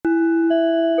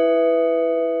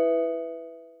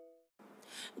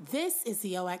This is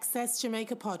the OXS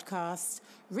Jamaica podcast,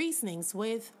 Reasonings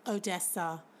with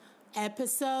Odessa,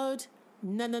 episode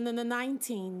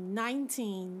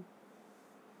 1919.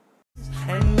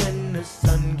 And when the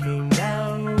sun came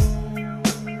down,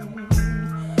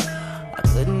 I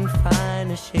couldn't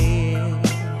find a shade.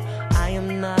 I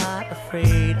am not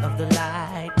afraid of the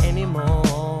light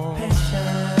anymore.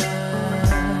 Patience,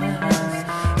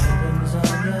 heaven's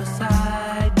on your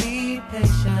side, be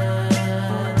patient.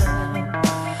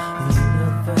 The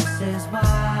universe is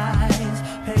wise,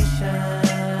 patience.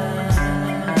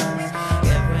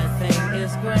 Everything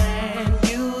is grand,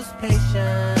 use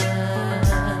patience.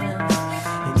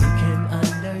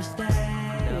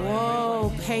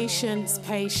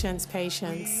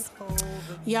 Patience.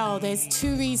 Yo, there's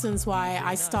two reasons why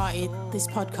I started this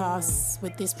podcast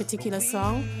with this particular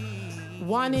song.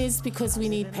 One is because we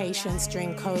need patience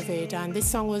during COVID, and this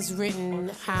song was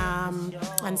written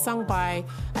and sung by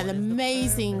an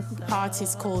amazing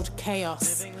artist called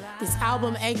Chaos. This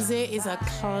album, Exit, is a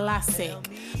classic.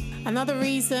 Another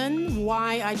reason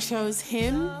why I chose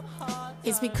him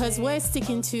is because we're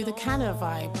sticking to the Canada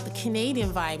vibe, the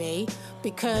Canadian vibe,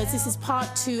 because this is part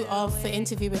 2 of the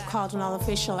interview with Cardinal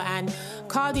Offishall, and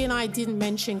Cardi and I didn't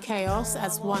mention Chaos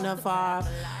as one of our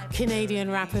Canadian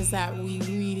rappers that we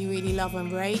really, really love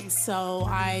and rate, so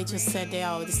I just said,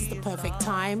 oh, this is the perfect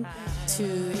time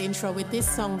to intro with this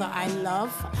song that I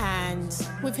love and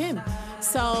with him.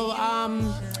 So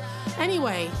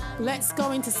anyway, let's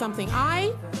go into something.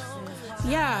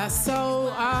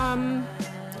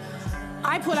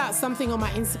 I put out something on my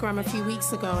Instagram a few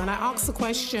weeks ago, and I asked the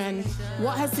question,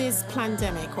 what has this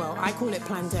pandemic, well, I call it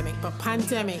pandemic, but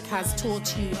pandemic has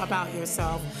taught you about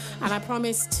yourself? And I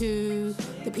promised to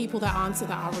the people that answered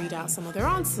that I'll read out some of their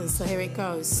answers. So here it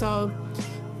goes. So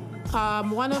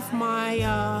one of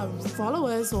my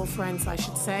followers, or friends I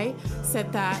should say,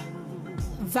 said that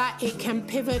it can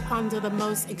pivot under the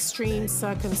most extreme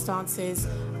circumstances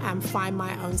and find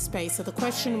my own space. So the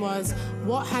question was,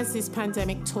 what has this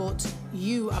pandemic taught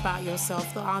you about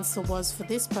yourself? The answer was for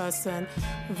this person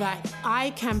that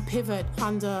I can pivot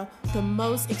under the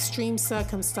most extreme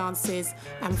circumstances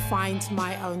and find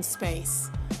my own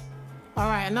space. All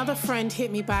right, another friend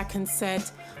hit me back and said,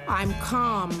 I'm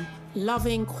calm,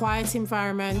 loving quiet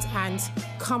environment and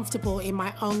comfortable in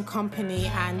my own company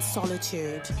and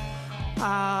solitude.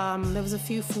 There was a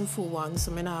few full ones,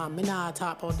 so I'm gonna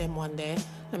talk about them one day.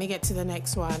 Let me get to the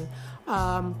next one.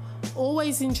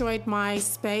 Always enjoyed my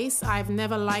space. I've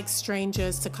never liked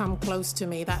strangers to come close to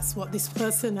me. That's what this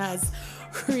person has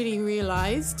really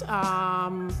realized.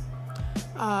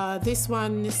 This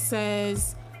one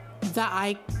says that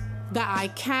I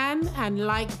can and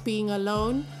like being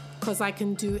alone because I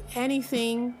can do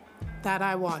anything that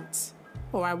I want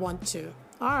or I want to.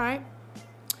 All right.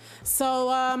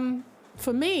 So,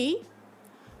 for me,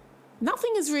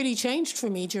 nothing has really changed for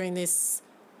me during this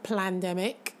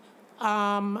pandemic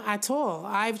at all.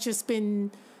 I've just been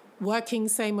working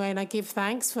same way, and I give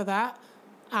thanks for that.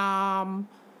 And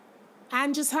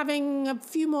just having a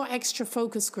few more extra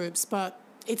focus groups, but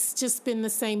it's just been the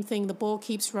same thing. The ball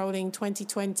keeps rolling.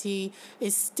 2020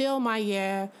 is still my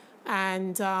year,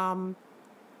 and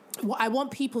what I want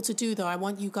people to do, though, I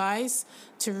want you guys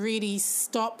to really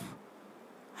stop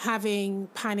having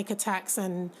panic attacks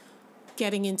and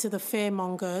getting into the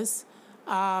fearmongers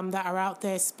that are out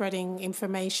there spreading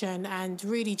information, and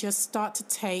really just start to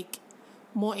take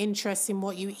more interest in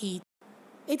what you eat.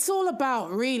 It's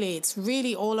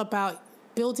really all about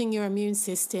building your immune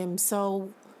system.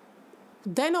 So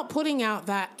they're not putting out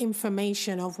that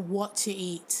information of what to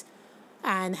eat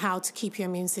and how to keep your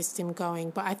immune system going.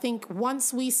 But I think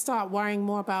once we start worrying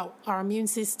more about our immune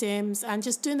systems and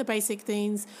just doing the basic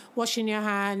things, washing your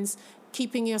hands,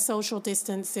 keeping your social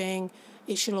distancing,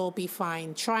 it should all be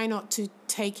fine. Try not to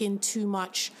take in too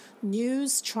much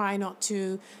news. Try not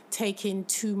to take in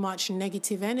too much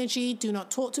negative energy. Do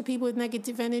not talk to people with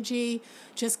negative energy.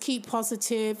 Just keep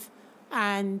positive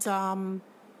and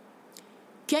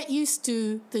get used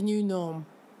to the new norm.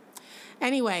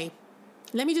 Anyway,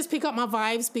 let me just pick up my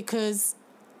vibes because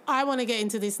I want to get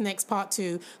into this next part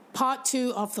 2. Part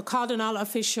 2 of the Cardinal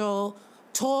Offishall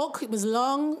talk. It was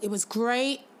long. It was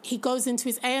great. He goes into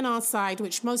his A&R side,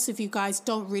 which most of you guys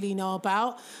don't really know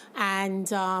about. And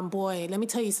boy, let me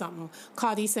tell you something.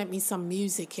 Cardi sent me some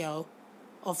music, of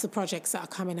the projects that are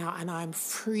coming out, and I'm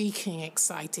freaking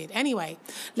excited. Anyway,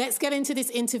 let's get into this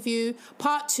interview.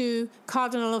 Part 2,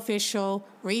 Cardinal Offishall,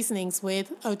 Reasonings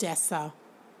with Odessa.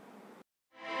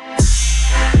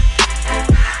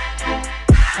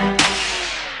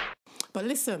 But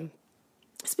listen,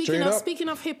 speaking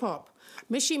of hip hop,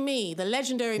 Michie Mee, the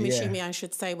legendary Michie Yeah. Mee, I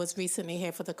should say, was recently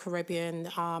here for the Caribbean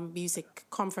music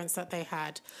conference that they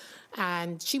had.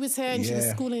 And she was here and she was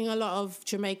Yeah. schooling a lot of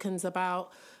Jamaicans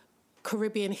about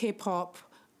Caribbean hip hop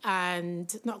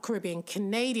and not Caribbean,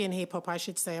 Canadian hip hop, I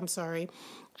should say, I'm sorry.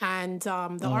 And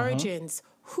the origins.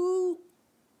 Who,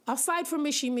 aside from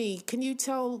Michie Mee, can you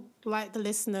tell like the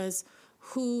listeners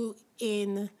who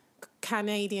in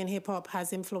Canadian hip hop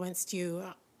has influenced you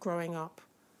growing up?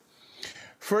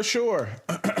 For sure.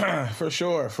 For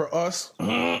sure. For us,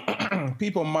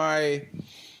 people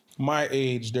my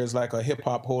age, there's like a hip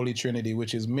hop holy trinity,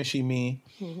 which is Michie Mee,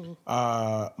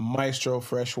 Maestro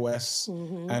Fresh West,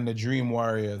 and the Dream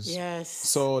Warriors. Yes.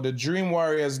 So the Dream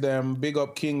Warriors, them big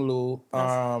up King Lou.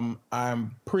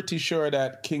 I'm pretty sure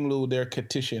that King Lou, they're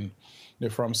Katishan. They're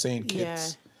from St.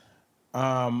 Kitts.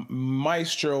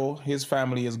 Maestro, his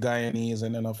family is Guyanese,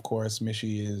 and then of course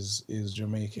Michie is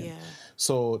Jamaican. Yeah.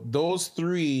 So those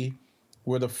three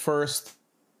were the first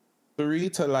three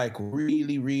to like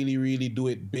really, really, really do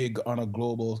it big on a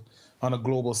global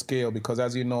scale, because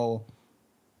as you know,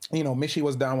 Michie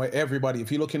was down with everybody.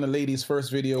 If you look in the ladies'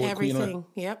 first video with Everything.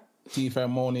 Yep. Latifah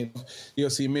and Moni,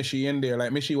 you'll see Michie in there.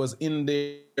 Like Michie was in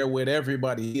there with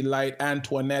everybody. Light,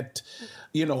 Antoinette,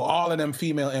 all of them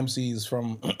female MCs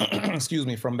from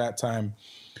from that time.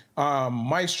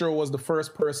 Maestro was the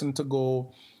first person to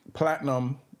go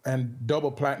platinum and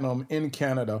double platinum in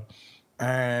Canada.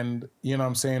 And,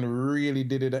 really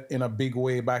did it in a big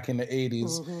way back in the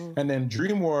 80s. And then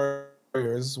Dream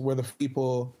Warriors were the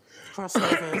people,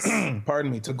 Crossovers.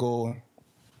 pardon me, to go.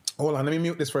 Hold on, let me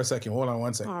mute this for a second. Hold on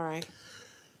one second. All right.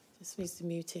 Just needs the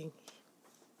muting.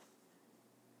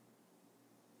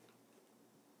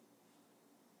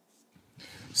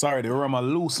 Sorry, the room are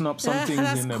loosen up some things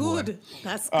That's in there. good. Boy.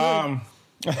 That's good.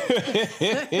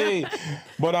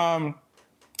 But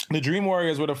the Dream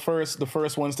Warriors were the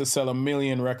first ones to sell 1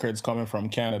 million records coming from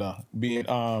Canada. Be it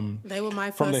They were my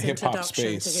from the first hip-hop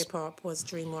introduction to space. hip hop was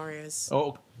Dream Warriors.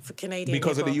 Oh, For Canadian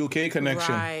because of the hip-hop. UK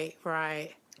connection.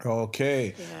 Right.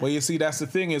 Okay. Yeah. Well, you see, that's the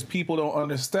thing is people don't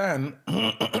understand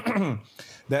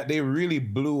that they really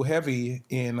blew heavy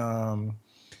in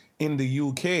the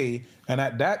UK, and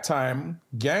at that time,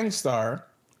 Gangstar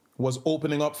was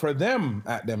opening up for them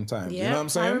at them times. Yeah, You know what I'm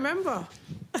saying? I remember.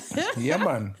 Yeah,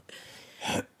 man.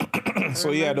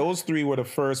 So yeah, those three were the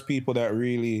first people that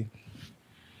really,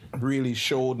 really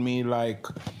showed me like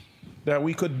that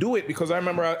we could do it, because I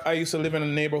remember I used to live in a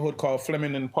neighborhood called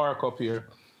Flemington Park up here.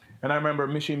 And I remember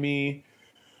Michie Mee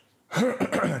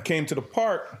came to the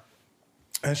park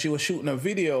and she was shooting a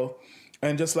video,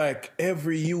 and just like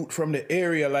every youth from the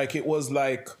area, like it was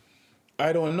like,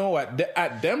 I don't know,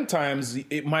 at them times,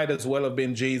 it might as well have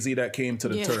been Jay-Z that came to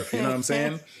the turf. You know what I'm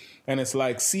saying? And it's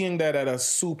like seeing that at a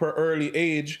super early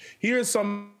age. Here's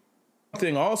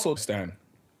something also, Stan.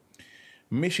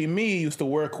 Michie Mee used to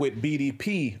work with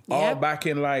BDP all back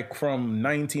in like from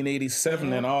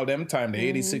 1987 and all them time, the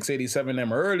 86, 87,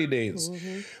 them early days.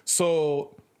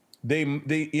 So they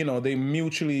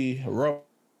mutually rubbed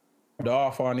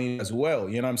off on it as well.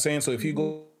 You know what I'm saying? So if you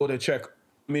go to check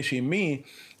Michie Mee,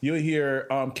 you'll hear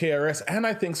KRS, and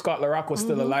I think Scott LaRock was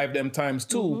still alive them times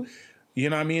too. You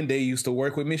know what I mean? They used to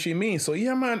work with Michie Mee. So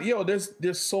yeah, man,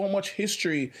 there's so much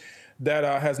history that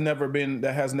has never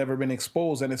been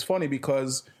exposed. And it's funny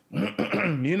because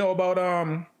you know about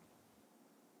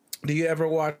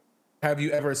have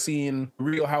you ever seen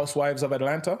Real Housewives of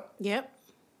Atlanta? Yep.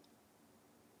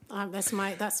 That's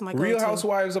my Real go-to.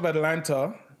 Housewives of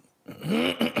Atlanta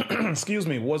excuse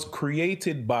me, was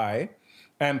created by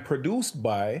and produced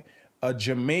by a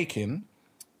Jamaican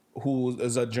who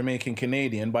is a Jamaican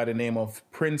Canadian by the name of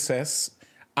Princess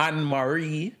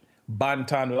Anne-Marie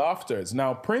Banton Lofters.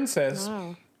 Now, Princess,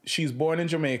 she's born in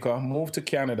Jamaica, moved to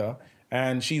Canada,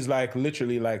 and she's like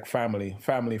literally like family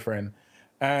friend.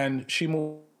 And she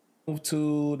moved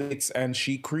to the States and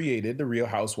she created the Real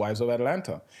Housewives of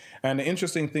Atlanta. And the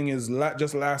interesting thing is,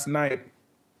 just last night,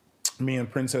 me and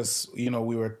Princess, we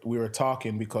were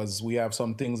talking because we have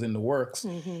some things in the works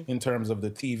in terms of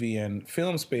the TV and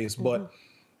film space, but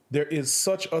there is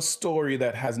such a story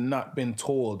that has not been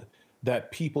told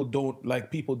that people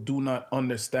do not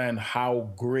understand how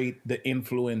great the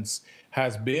influence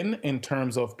has been in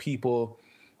terms of people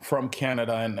from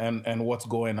Canada and what's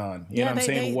going on. You know what I'm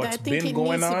saying? What's been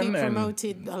going on. I think it needs to be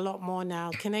promoted a lot more now.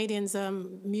 Canadians,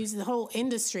 music, the whole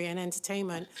industry and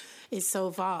entertainment is so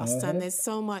vast and there's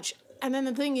so much. And then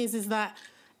the thing is that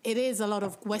it is a lot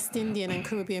of West Indian and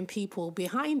Caribbean people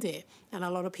behind it. And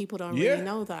a lot of people don't really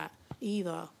know that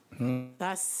either.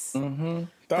 That's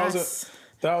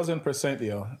 1,000%,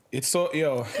 yo. It's so,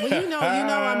 yo. Well,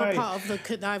 I'm a part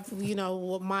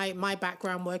of my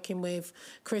background working with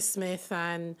Chris Smith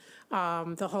and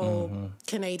the whole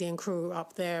Canadian crew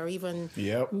up there, even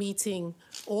meeting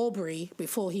Aubrey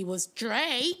before he was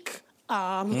Drake.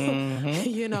 Up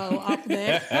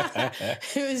there.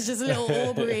 It was just little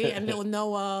Aubrey and little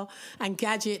Noah and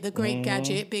Gadget, the great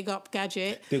Gadget, big up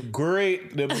Gadget. The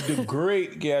great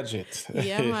Gadget.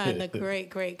 Yeah, man, the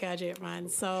great Gadget, man.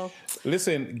 So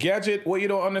listen, Gadget, what you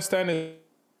don't understand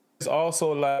is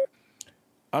also like,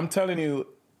 I'm telling you,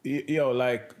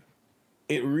 like,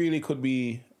 it really could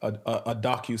be a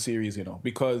docu-series,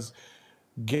 because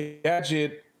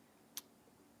Gadget,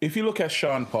 if you look at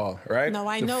Sean Paul, right? No,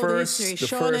 I know the history.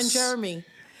 Sean and Jeremy.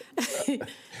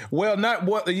 Well, not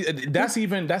what. That's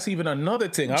even another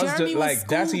thing. I was just like,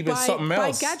 that's even something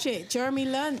else. By Gadget, Jeremy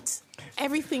learnt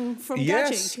everything from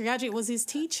Gadget. Gadget was his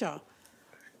teacher.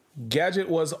 Gadget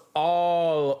was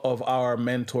all of our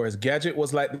mentors. Gadget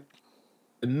was like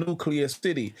the nucleus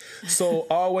city. So,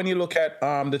 when you look at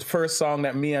the first song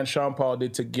that me and Sean Paul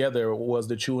did together was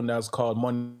the tune that was called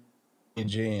Money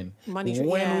Jane.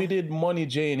 When we did Money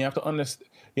Jane, you have to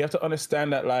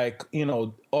understand that, like,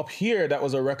 up here, that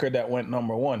was a record that went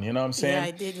number one. You know what I'm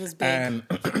saying? Yeah, it was big.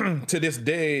 And to this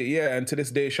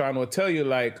day, Sean will tell you,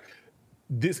 like,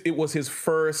 it was his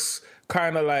first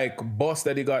kind of like bust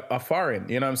that he got a foreign.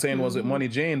 You know what I'm saying? Was it Money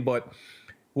Jane? But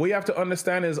what you have to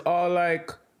understand is all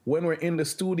like, when we're in the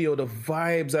studio, the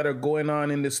vibes that are going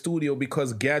on in the studio,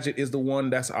 because Gadget is the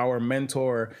one that's our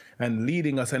mentor and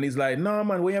leading us. And he's like, nah,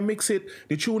 man, when you mix it,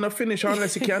 the tune not finish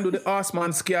unless you can't do the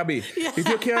Osman Scabby. Yeah. If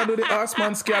you can't do the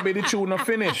Osman Scabby, the tune not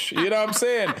finish. You know what I'm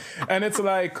saying? And it's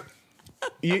like,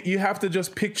 you have to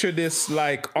just picture this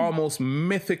like almost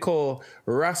mythical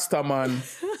Rastaman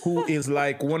who is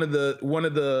like one of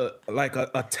the like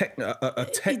a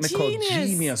technical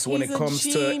genius when it comes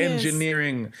to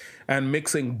engineering and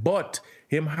mixing, but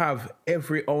him have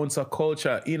every ounce of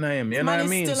culture in him. You know what I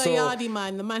mean? The man is still a yardie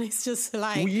man. The man is just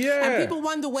like, and people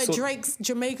wonder where Drake's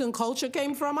Jamaican culture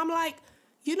came from. I'm like,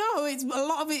 it's a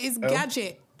lot of it is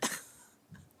Gadget.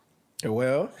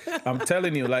 Well, I'm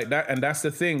telling you, like that, and that's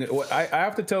the thing. I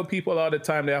have to tell people all the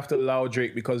time they have to allow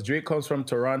Drake, because Drake comes from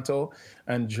Toronto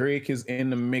and Drake is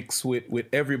in the mix with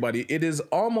everybody. It is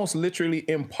almost literally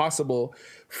impossible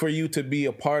for you to be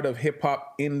a part of hip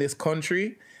hop in this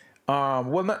country.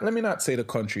 Let me not say the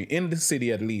country, in the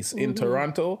city at least, in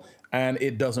Toronto, and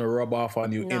it doesn't rub off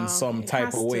on you in some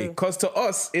type of way. Because to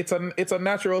us, it's a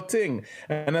natural thing,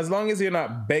 and as long as you're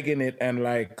not begging it and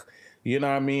like, you know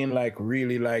what I mean, like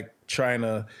really like trying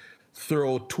to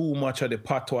throw too much of the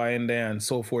patois in there and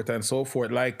so forth and so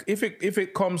forth. Like if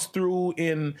it comes through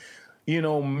in,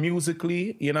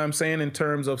 musically, you know what I'm saying, in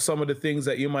terms of some of the things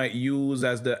that you might use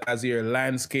as your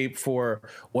landscape for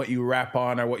what you rap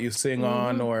on or what you sing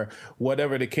on or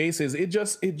whatever the case is, it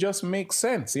just makes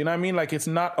sense. You know what I mean? Like it's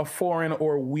not a foreign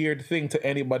or weird thing to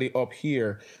anybody up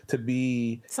here to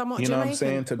be somewhat you know Jamaican, what I'm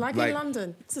saying? To like in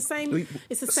London. It's the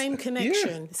same connection.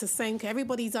 Yeah. It's the same.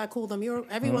 Everybody's, I call them,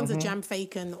 everyone's a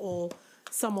Jamaican or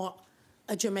somewhat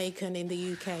a Jamaican in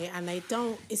the UK, and they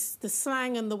don't, it's the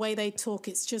slang and the way they talk,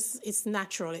 it's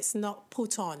natural. It's not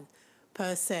put on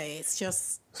per se. It's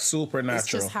just supernatural. It's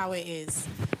just how it is.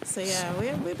 So yeah,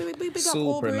 we big up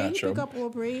Aubrey. Big up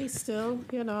Aubrey still,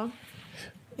 Big up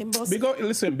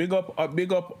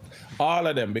all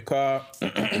of them, because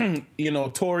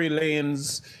Tory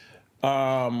Lanez,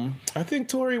 I think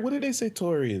Tory, what did they say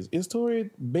Tory is? Is Tory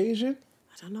Bayesian?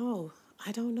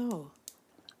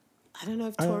 I don't know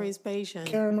if Tory's Bayesian. I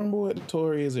can't remember what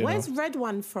Tory is. Where's Red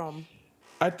One from?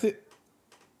 I think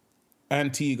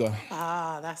Antigua.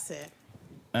 Ah, that's it.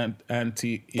 That's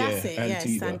it. Yes,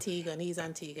 Antigua. He's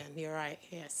Antiguan. You're right.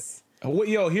 Yes.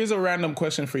 Here's a random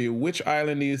question for you. Which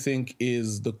island do you think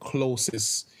is the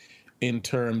closest in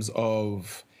terms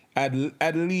of, at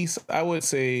least I would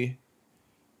say,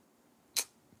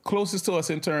 closest to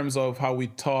us in terms of how we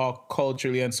talk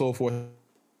culturally and so forth?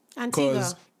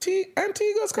 Antigua.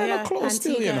 Antigua's kind of close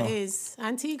still, Antigua is.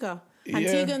 Antigua.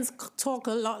 Antiguans talk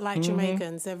a lot like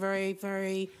Jamaicans. They're very,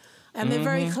 very... And they're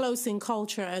very close in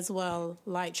culture as well,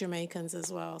 like Jamaicans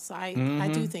as well. So I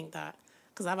do think that.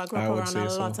 Because I grew up around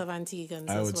a lot of Antiguans as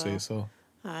well. I would say so.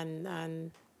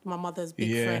 And my mother's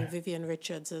big friend, Vivian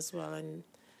Richards, as well. And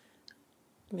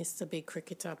Mr. Big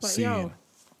Cricketer. But so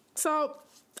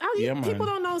people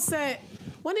don't know,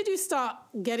 when did you start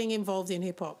getting involved in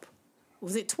hip-hop?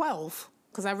 Was it 12?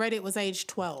 Because I read it was age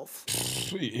 12.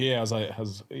 Yeah, as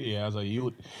a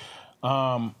youth.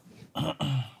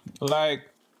 Like,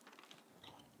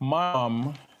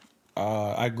 mom,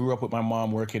 I grew up with my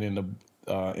mom working in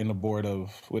in the board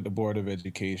of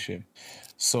education.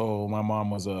 So my mom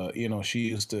was she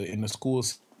used to in the school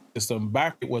system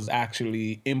back. It was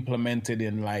actually implemented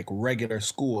in like regular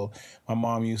school. My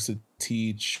mom used to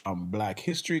teach Black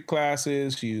history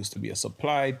classes. She used to be a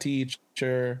supply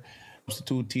teacher,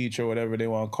 substitute teacher, whatever they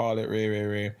want to call it.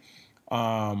 Ray.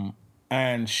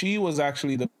 And she was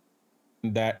actually the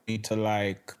that need to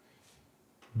like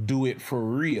do it for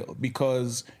real,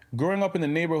 because growing up in the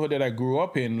neighborhood that I grew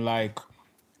up in, like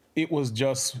it was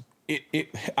just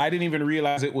I didn't even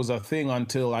realize it was a thing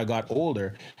until I got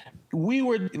older. We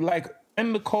were like,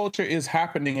 and the culture is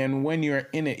happening, and when you're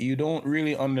in it, you don't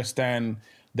really understand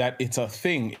that it's a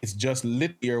thing. It's just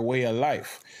lit your way of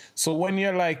life. So when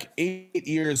you're like 8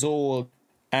 years old,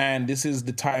 and this is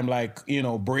the time, like,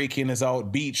 breaking is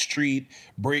out, Beach Street,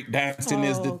 break dancing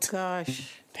is the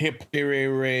hip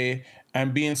ray,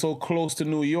 and being so close to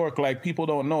New York, like people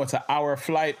don't know it's an hour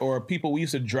flight, or we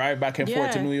used to drive back and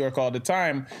forth to New York all the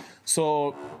time.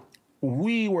 So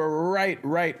we were right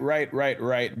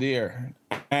there.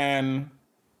 And,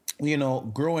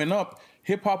 growing up,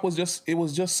 hip hop was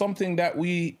just something that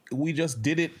we just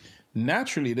did it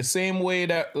naturally. The same way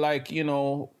that, like,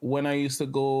 when I used to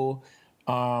go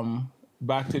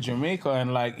back to Jamaica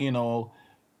and, like,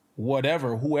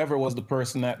 whoever was the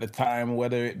person at the time,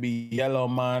 whether it be Yellow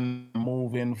Man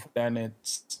moving, and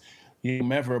it's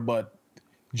whomever, but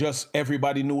just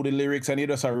everybody knew the lyrics and you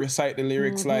just recite the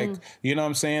lyrics, like, you know what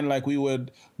I'm saying? Like we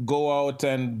would go out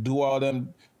and do all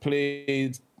them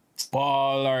play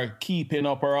ball or keeping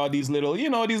up or all these little,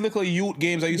 these little youth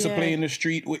games I used to play in the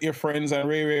street with your friends and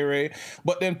Ray.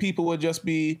 But then people would just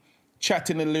be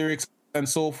chatting the lyrics and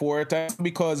so forth,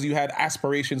 because you had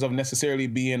aspirations of necessarily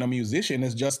being a musician.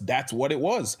 It's just that's what it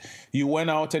was. You went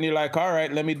out and you're like, all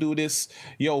right, let me do this.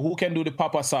 Yo, who can do the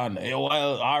Papa San? Yo,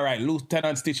 well, all right,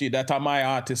 Lieutenant Stitchy, that are my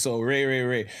artists, so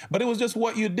Ray. But it was just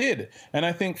what you did. And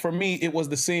I think for me, it was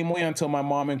the same way until my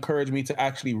mom encouraged me to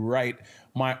actually write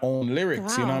my own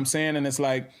lyrics. Wow. You know what I'm saying? And it's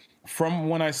like, from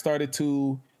when I started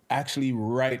to actually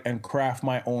write and craft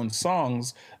my own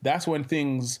songs, that's when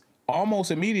things almost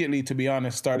immediately, to be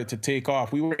honest, started to take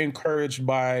off. We were encouraged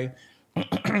by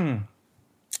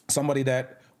somebody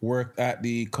that worked at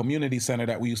the community center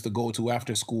that we used to go to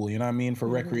after school, you know what I mean, for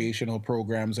recreational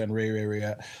programs and Ray.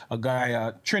 A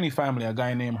guy, Trini family, a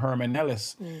guy named Herman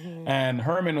Ellis. And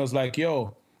Herman was like,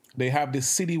 yo, they have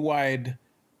this citywide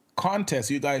contest.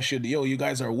 You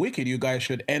guys are wicked. You guys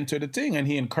should enter the thing. And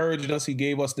he encouraged us. He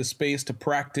gave us the space to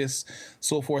practice,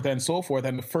 so forth and so forth.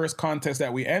 And the first contest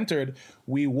that we entered,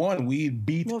 we won. We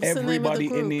beat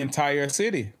everybody in the entire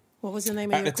city. What was the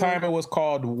name of At the time, it was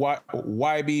called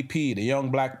YBP, the Young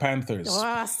Black Panthers.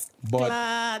 Oh,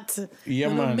 but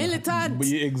yeah, man. Militant.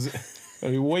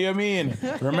 What you mean?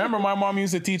 Remember, my mom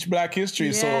used to teach Black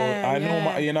history, so I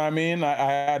know, you know what I mean? I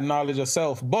had knowledge of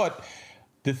self. But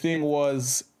the thing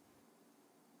was,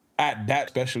 at that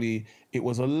especially, it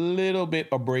was a little bit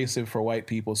abrasive for white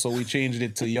people. So we changed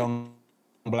it to Young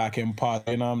Black Empire,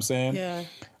 you know what I'm saying? Yeah.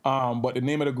 But the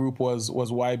name of the group was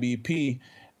YBP.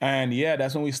 And yeah,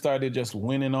 that's when we started just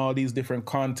winning all these different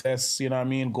contests, you know what I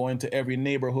mean? Going to every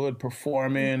neighborhood,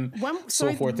 performing,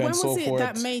 so forth and so forth. When was it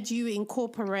that made you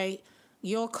incorporate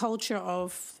your culture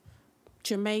of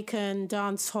Jamaican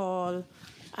dancehall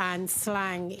and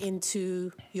slang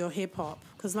into your hip hop?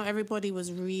 Because not everybody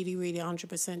was really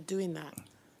 100% doing that.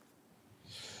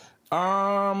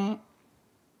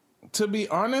 To be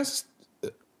honest,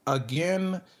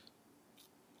 again,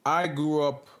 I grew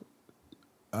up,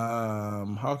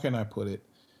 how can I put it?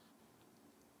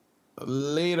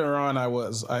 Later on,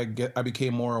 I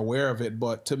became more aware of it.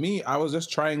 But to me, I was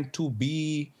just trying to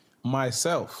be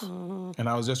myself. And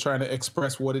I was just trying to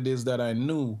express what it is that I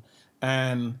knew.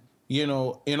 And, in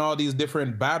all these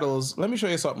different battles, let me show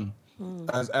you something.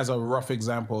 As a rough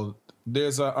example,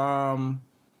 there's a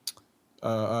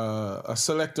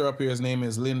selector up here. His name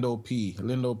is Lindo P.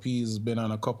 Lindo P has been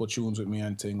on a couple tunes with me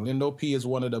and thing. Lindo P is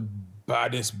one of the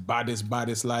baddest.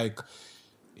 Like,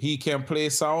 he can play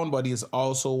sound, but he's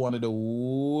also one of the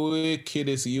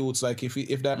wickedest youths. Like,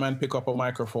 if that man pick up a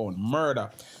microphone,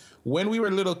 murder. When we were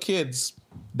little kids,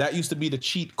 that used to be the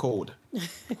cheat code.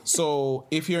 So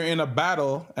if you're in a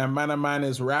battle and man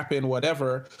is rapping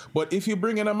whatever, but if you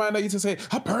bring in a man that used to say,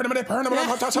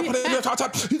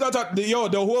 yo,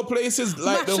 the whole place is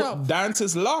like, the dance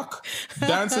is lock.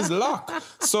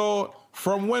 So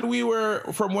from when we were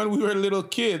little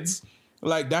kids,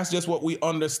 like, that's just what we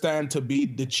understand to be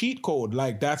the cheat code.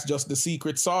 Like, that's just the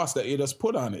secret sauce that you just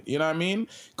put on it. You know what I mean?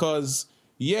 Because,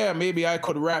 yeah, maybe I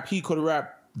could rap, he could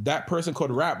rap, that person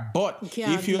could rap. But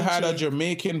if you had a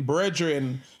Jamaican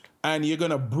brethren and you're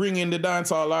gonna bring in the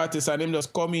dancehall artist and him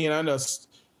just come in and just,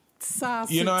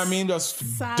 you know what I mean,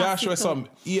 just dash with some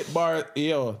 8-bar,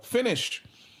 finish.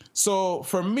 So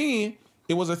for me,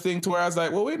 it was a thing to where I was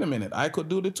like, well, wait a minute, I could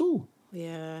do the two.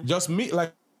 Yeah. Just me,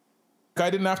 like, I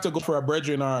didn't have to go for a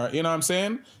brethren or, you know what I'm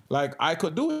saying? Like, I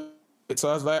could do it. So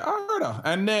I was like, all right.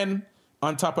 And then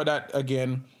on top of that,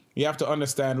 again, you have to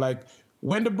understand, like,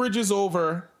 when The Bridge Is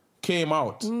Over came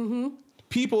out,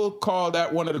 people call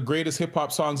that one of the greatest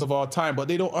hip-hop songs of all time, but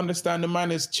they don't understand the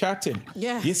man is chatting.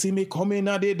 Yeah. You see me coming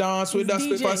at the dance with that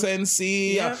Slipper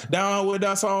Sensi, down with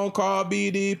that song called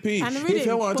BDP. If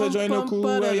you want to join the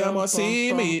crew, you must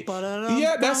see me.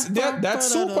 Yeah, that's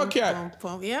Super Cat.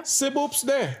 Yep. Siboops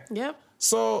there. Yep.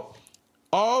 So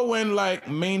all when like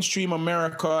mainstream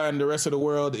America and the rest of the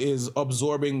world is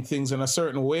absorbing things in a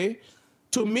certain way,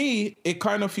 to me, it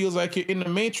kind of feels like you're in the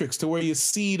Matrix, to where you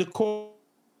see the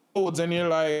codes and you're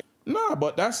like, nah,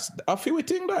 but that's a few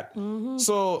thing that.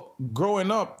 So growing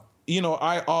up, you know,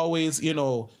 I always, you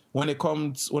know, when it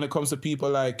comes to people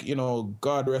like, you know,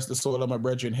 God rest the soul of my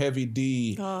brethren, Heavy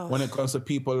D, when it comes to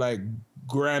people like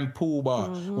Grand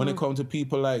Poobah, when it comes to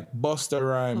people like Busta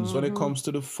Rhymes, when it comes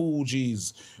to the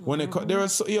Fugees, when it there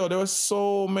were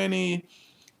so many,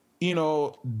 you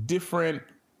know, different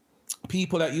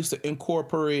people that used to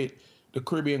incorporate the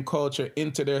Caribbean culture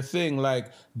into their thing.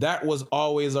 Like, that was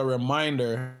always a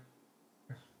reminder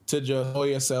to just know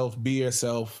yourself, be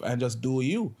yourself, and just do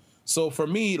you. So for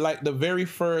me, like the very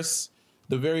first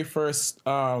piece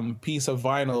of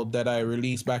vinyl that I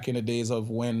released back in the days of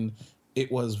when it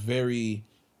was very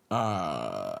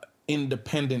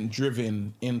independent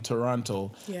driven in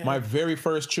Toronto. Yeah. My very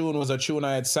first tune was a tune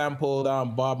I had sampled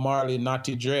Bob Marley,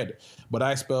 Naughty Dread, but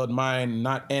I spelled mine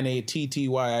not Natty,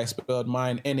 I spelled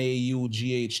mine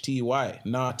Naughty,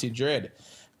 Naughty Dread.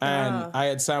 And I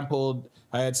had sampled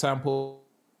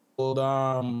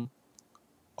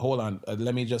hold on,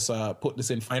 let me just put this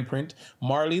in fine print.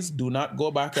 Marley's, do not go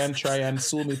back and try and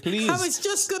sue me, please. I was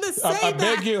just going to say I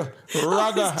beg you,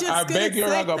 Raga. I beg you,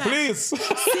 Raga, please. See,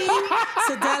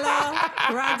 Sadella,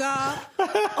 Raga,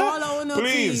 all owner,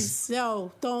 please.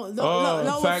 Yo, don't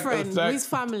lower friend, his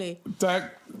family.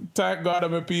 Thank God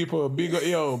I'm a people. Big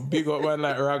up man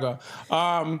like Raga.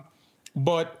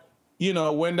 But you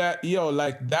know, when that,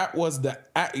 like that was the,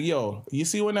 you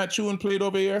see when that tune played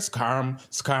over here?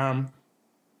 Scam.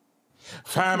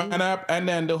 Fam and up, and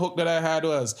then the hook that I had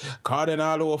was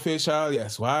Cardinal official.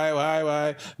 Yes,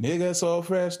 why? Niggas so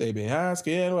fresh, they be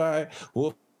asking why.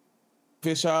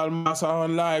 Official must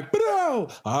sound like, bro,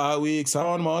 our weak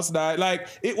sound must die. Like,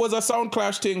 it was a sound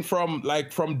clash thing from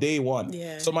day one.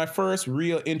 Yeah. So my first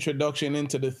real introduction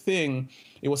into the thing,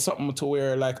 it was something to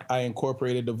where like I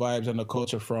incorporated the vibes and the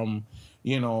culture from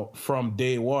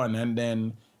day one, and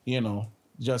then,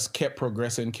 just kept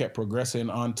progressing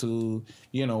onto,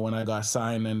 when I got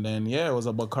signed, and then, it was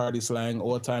a Bacardi slang,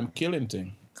 all-time killing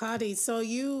thing. Cardi, so are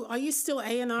you still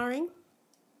A&Ring?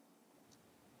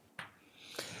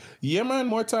 Yeah, man,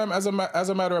 more time. As a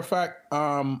matter of fact,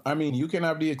 I mean, you can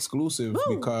have the exclusive.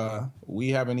 Woo! Because we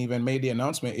haven't even made the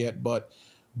announcement yet, but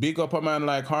big up a man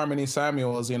like Harmony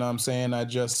Samuels, you know what I'm saying? I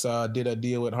just did a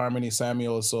deal with Harmony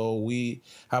Samuels, so we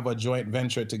have a joint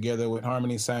venture together with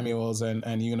Harmony Samuels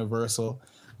and Universal.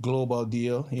 Global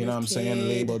deal, you know what I'm saying?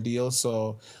 Label deal.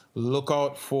 So look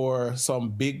out for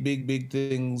some big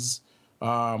things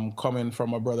coming from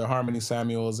my brother Harmony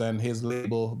Samuels and his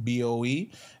label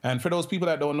BOE. And for those people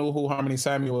that don't know who Harmony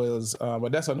Samuel is,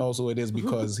 Vanessa knows who it is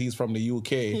because he's from the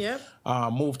UK. Yep.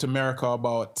 Moved to America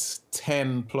about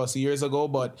 10 plus years ago,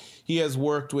 but he has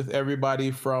worked with everybody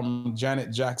from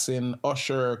Janet Jackson,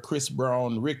 Usher, Chris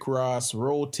Brown, Rick Ross,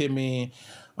 Ro Timmy.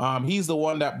 He's the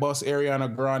one that bust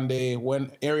Ariana Grande.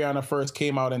 When Ariana first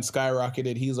came out and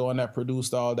skyrocketed, he's the one that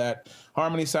produced all that.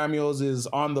 Harmony Samuels is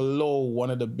on the low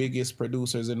one of the biggest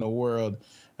producers in the world.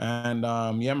 And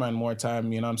yeah, man, more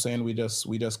time, you know what I'm saying? We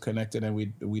just connected and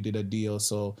we did a deal.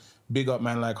 So big up,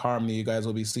 man, like Harmony. You guys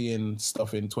will be seeing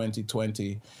stuff in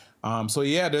 2020. So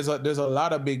yeah, there's a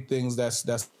lot of big things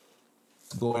that's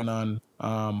going on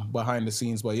behind the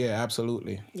scenes, but yeah,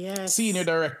 absolutely. Yes. Senior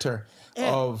director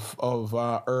of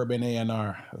Urban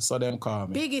A&R, so them call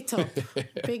me. Big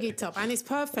it up, and it's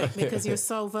perfect because you're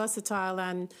so versatile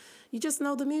and you just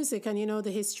know the music and you know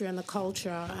the history and the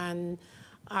culture, and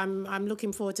I'm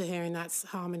looking forward to hearing that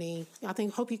Harmony.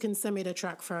 Hope you can send me the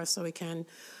track first so we can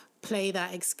play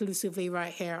that exclusively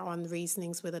right here on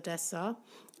Reasonings with Odessa.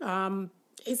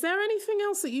 Is there anything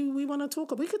else that we want to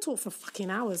talk about? We could talk for fucking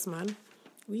hours, man.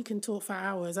 We can talk for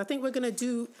hours. I think we're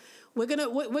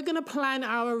gonna plan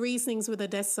our Reasonings with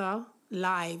Odessa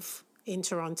live in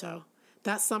Toronto.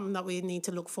 That's something that we need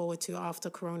to look forward to after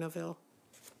Coronaville.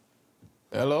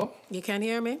 Hello? You can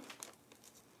hear me?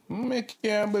 I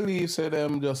can't believe say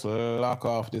them just lock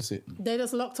off this. They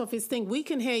just locked off his thing. We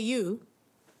can hear you.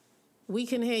 We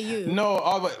can hear you. No,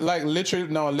 like literally,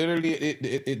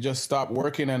 it just stopped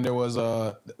working, and there was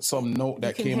some note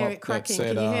that You can came hear up it cracking. that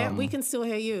said, Can you hear it? We can still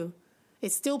hear you.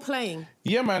 It's still playing.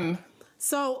 Yeah, man.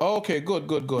 So okay, good.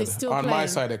 it's still On playing. my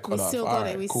side, it cut off. We still All got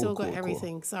right, it. We cool, still got cool,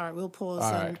 everything. Cool. Sorry, we'll pause.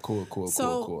 All right,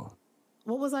 cool.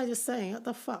 What was I just saying? What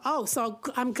the fuck? Oh, so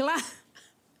I'm glad.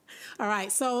 All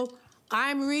right, so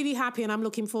I'm really happy, and I'm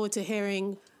looking forward to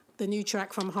hearing the new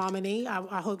track from Harmony.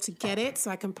 I hope to get it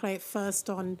so I can play it first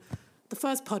on the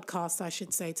first podcast, I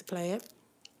should say, to play it.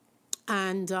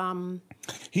 And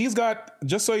he's got,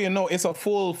 just so you know, it's a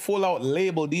full out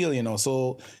label deal, you know.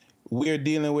 So we're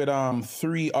dealing with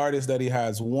 3 artists that he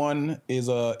has. One is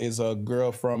a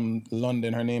girl from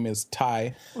London. Her name is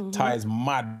Ty. Mm-hmm. Ty's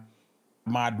mad.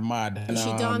 And,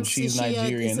 she dance. she's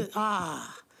Nigerian.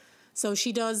 So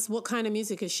she does. What kind of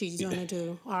music is she gonna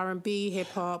do? R&B, hip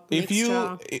hop,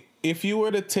 mixture? If you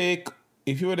were to take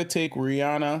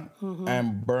Rihanna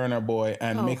and Burna Boy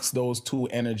and mix those two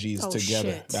energies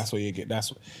together, shit. That's what you get.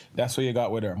 That's what you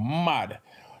got with her. Mad.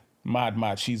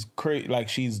 She's crazy. Like,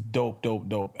 she's dope.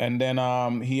 And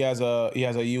then he has a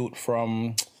youth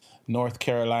from North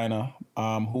Carolina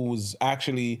who's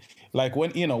actually, like,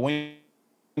 when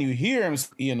you hear him,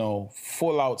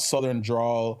 full out Southern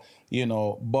drawl,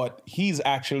 but he's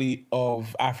actually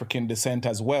of African descent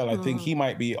as well. I think he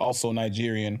might be also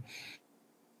Nigerian.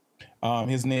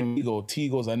 His name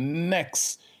Tigo's a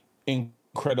next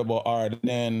incredible art. And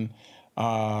then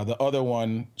the other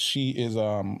one, she is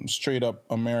straight up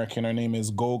American. Her name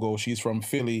is Gogo. She's from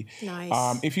Philly.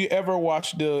 Nice. If you ever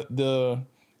watch the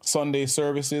Sunday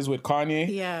services with Kanye,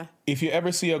 yeah. If you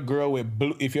ever see a girl with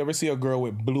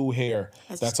blue hair,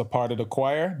 that's a part of the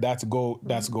choir. That's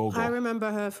Gogo. I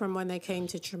remember her from when they came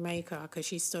to Jamaica because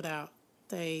she stood out.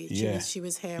 She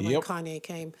was here when Kanye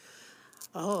came.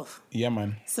 Oh. Yeah,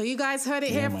 man. So you guys heard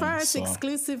it here first,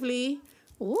 exclusively.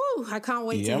 Woo, I can't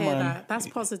wait to hear that. That's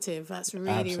positive. That's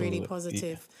really, really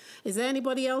positive. Yeah. Is there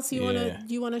anybody else you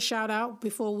wanna shout out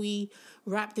before we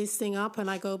wrap this thing up and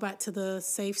I go back to the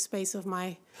safe space of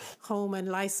my home and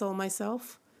Lysol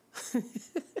myself?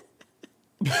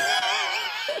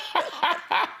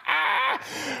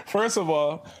 First of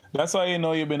all, that's how you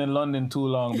know you've been in London too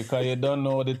long, because you don't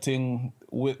know the thing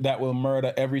that will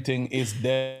murder everything is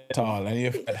Dettol, and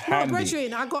you've got handy.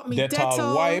 Brethren, I got me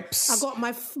Dettol wipes. I got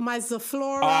my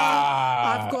Zaflora.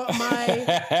 I've got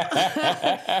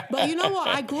my. But you know what?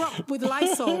 I grew up with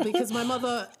Lysol because my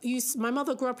mother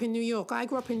grew up in New York. I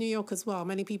grew up in New York as well.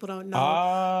 Many people don't know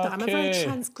that I'm a very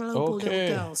global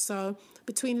little girl. So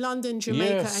between London,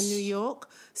 Jamaica, and New York.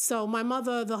 So my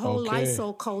mother, the whole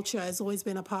Lysol culture has always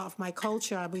been a part of my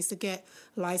culture. We used to get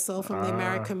Lysol from the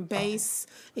American base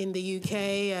in the UK,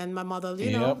 and my mother,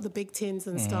 you know, the big tins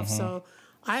and stuff. So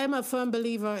I am a firm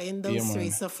believer in those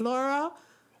three. So Flora,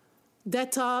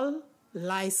 Dettol,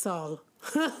 Lysol.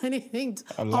 Anything.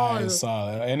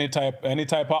 Lysol. Any type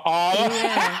of all.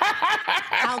 Yeah.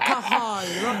 Alcohol.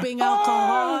 Rubbing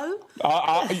alcohol.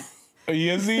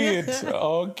 You see it.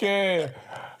 Okay.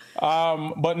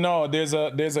 But no, there's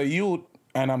a youth,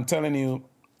 and I'm telling you,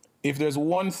 if there's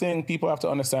one thing people have to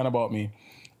understand about me,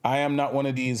 I am not one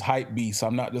of these hype beasts.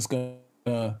 I'm not just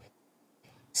gonna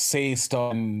say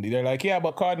stuff and they're like, yeah,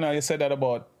 but Cardinal, you said that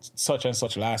about such and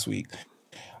such last week.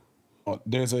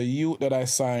 There's a youth that I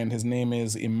signed. His name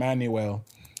is Emmanuel,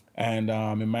 and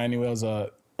Emmanuel's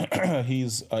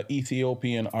he's an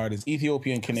Ethiopian artist,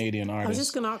 Ethiopian-Canadian artist. I was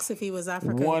just going to ask if he was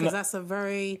African, because that's a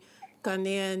very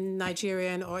Ghanaian,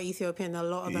 Nigerian, or Ethiopian. A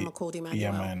lot of them are called Emmanuel.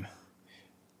 Yeah, man.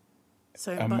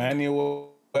 So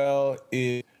Emmanuel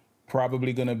is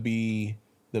probably going to be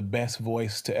the best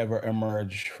voice to ever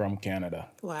emerge from Canada.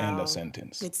 Wow. End of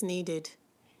sentence. It's needed.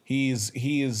 He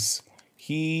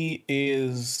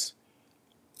is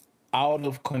out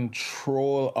of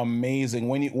control, amazing.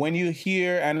 When you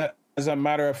hear, and as a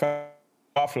matter of fact,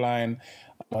 offline,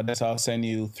 I'll send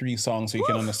you 3 songs so you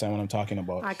can understand what I'm talking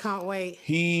about. I can't wait.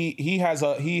 He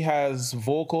has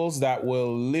vocals that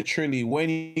will literally, when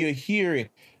you hear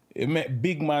it make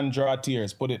big man draw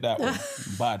tears. Put it that way.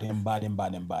 Bad.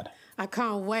 I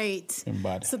can't wait.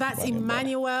 Bad. So that's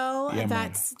Emmanuel. Yeah,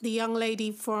 that's the young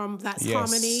lady from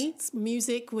Harmony. It's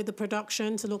music with the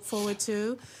production to look forward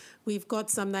to. We've got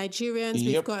some Nigerians,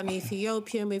 we've got an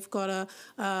Ethiopian, we've got a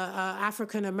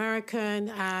African American,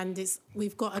 and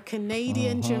we've got a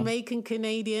Canadian, Jamaican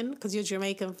Canadian, because you're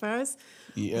Jamaican first,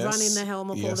 running the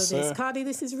helm of all of this. Sir. Cardi,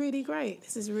 this is really great.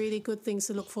 This is really good things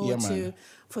to look forward to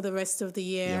for the rest of the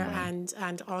year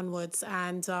and onwards.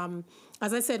 And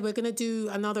as I said, we're going to do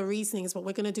another reasonings, but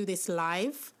we're going to do this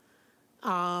live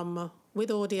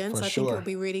with audience. For I sure. think it would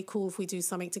be really cool if we do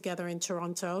something together in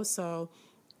Toronto. So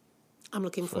I'm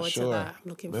looking forward to sure. that. I'm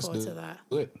looking Let's forward do to that.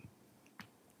 it.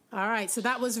 All right. So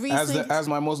that was reasoning. As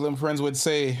my Muslim friends would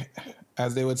say,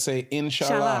 as they would say,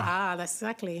 inshallah. Ah, that's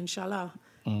exactly. Inshallah.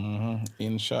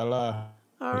 Inshallah.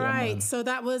 All right. So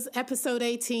that was episode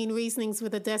 18, Reasonings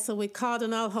with Odessa with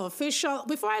Cardinal Official.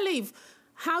 Before I leave,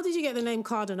 how did you get the name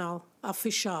Cardinal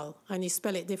Official and you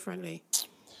spell it differently?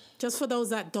 Just for those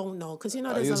that don't know, because you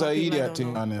know there's It's a lot an of people that idiot don't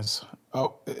thing, know. honest.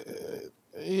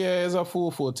 Yeah, it's a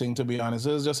fool thing, to be honest.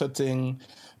 It's just a thing.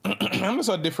 I'm just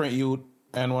a different youth.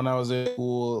 And when I was in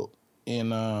school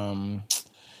in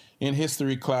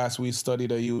history class, we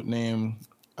studied a youth named,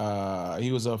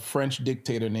 he was a French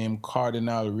dictator named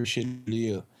Cardinal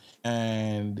Richelieu.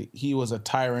 And he was a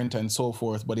tyrant and so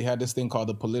forth, but he had this thing called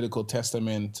the Political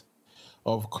Testament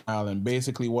of Cardinal. And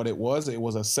basically what it was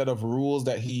a set of rules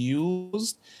that he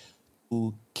used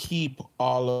to keep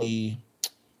all of the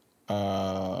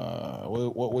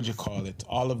what would you call it?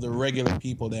 All of the regular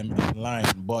people them in line,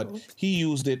 but he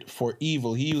used it for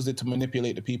evil. He used it to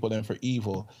manipulate the people then for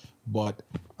evil. But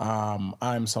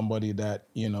I'm somebody that,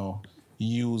 you know,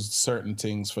 used certain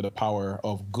things for the power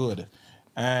of good.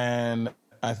 And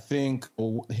I think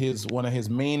one of his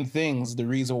main things, the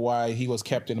reason why he was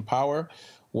kept in power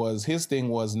was his thing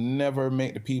was never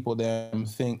make the people them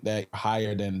think that you're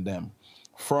higher than them.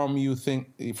 From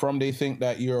they think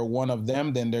that you're one of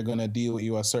them, then they're gonna deal with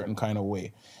you a certain kind of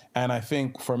way. And I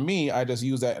think for me, I just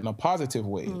use that in a positive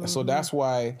way. So that's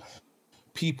why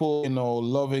people, you know,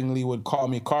 lovingly would call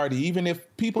me Cardi, even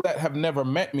if people that have never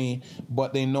met me,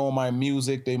 but they know my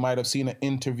music, they might have seen an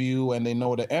interview and they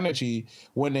know the energy.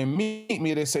 When they meet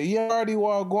me, they say, yeah, Cardi,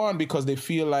 well, go on, because they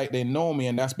feel like they know me.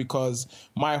 And that's because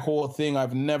my whole thing,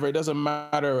 it doesn't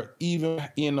matter, even,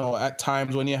 you know, at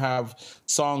times when you have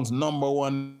songs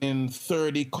 #1 in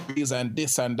 30 countries and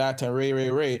this and that and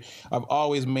Ray, I've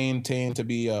always maintained to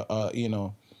be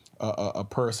a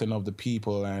person of the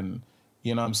people. And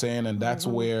you know what I'm saying? And that's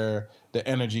where the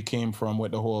energy came from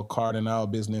with the whole Cardinal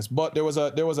business. But there was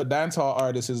a dancehall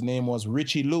artist, his name was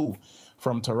Richie Lou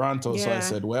from Toronto. Yeah. So I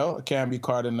said, well, it can't be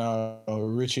Cardinal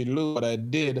Richie Lou. What I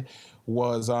did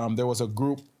was there was a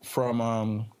group from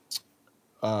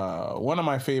one of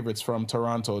my favorites from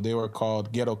Toronto. They were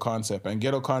called Ghetto Concept. And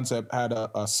Ghetto Concept had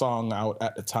a song out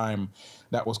at the time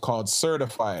that was called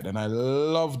Certified. And I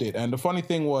loved it. And the funny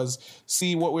thing was,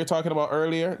 see what we were talking about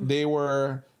earlier? They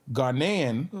were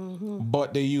Ghanaian,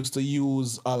 but they used to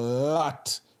use a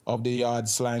lot of the yard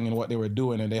slang in what they were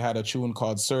doing, and they had a tune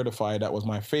called Certified that was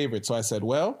my favorite. So I said,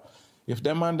 well, if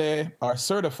them and they are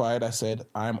certified, I said,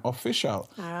 I'm official.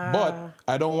 But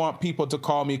I don't want people to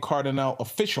call me Cardinal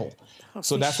Official.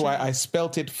 So that's why I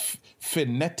spelt it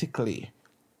phonetically,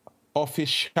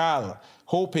 official,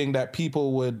 hoping that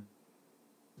people would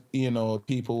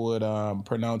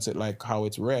pronounce it like how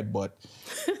it's read. But,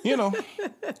 you know...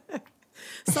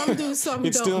 Some do, some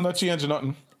it's don't. still not changing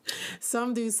nothing.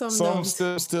 Some do, some don't.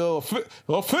 Some still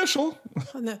official.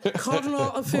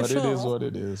 Cardinal Official. But it is what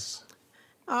it is.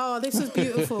 Oh, this was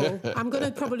beautiful. I'm going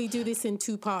to probably do this in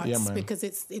 2 parts, Yeah, man. because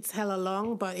it's hella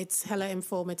long, but it's hella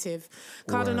informative.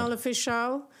 Cardinal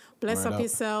Official, bless up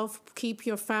yourself. Keep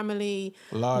your family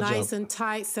nice and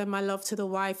tight. Send my love to the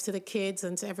wife, to the kids,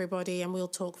 and to everybody. And we'll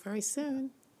talk very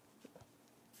soon.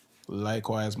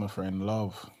 Likewise, my friend.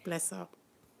 Love. Bless up.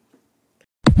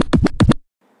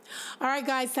 All right,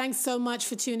 guys, thanks so much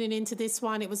for tuning into this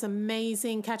one. It was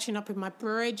amazing catching up with my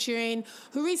brethren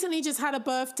who recently just had a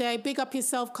birthday. Big up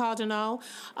yourself, Cardinal.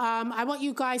 I want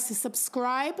you guys to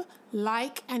subscribe,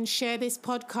 like, and share this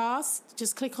podcast.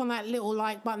 Just click on that little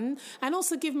like button and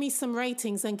also give me some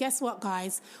ratings. And guess what,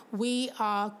 guys? We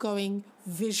are going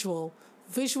visual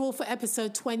for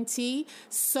episode 20.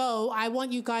 So I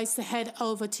want you guys to head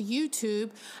over to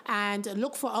YouTube and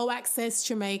look for O Access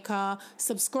Jamaica.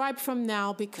 Subscribe from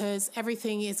now, because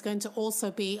everything is going to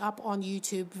also be up on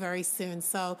YouTube very soon.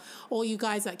 So all you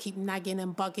guys that keep nagging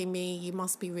and bugging me, you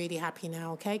must be really happy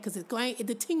now, okay? Because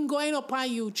the thing going up on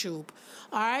YouTube.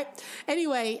 All right.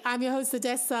 Anyway, I'm your host,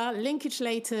 Odessa. Linkage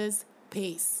laters.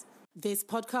 Peace. This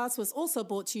podcast was also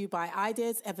brought to you by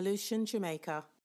Ideas Evolution Jamaica.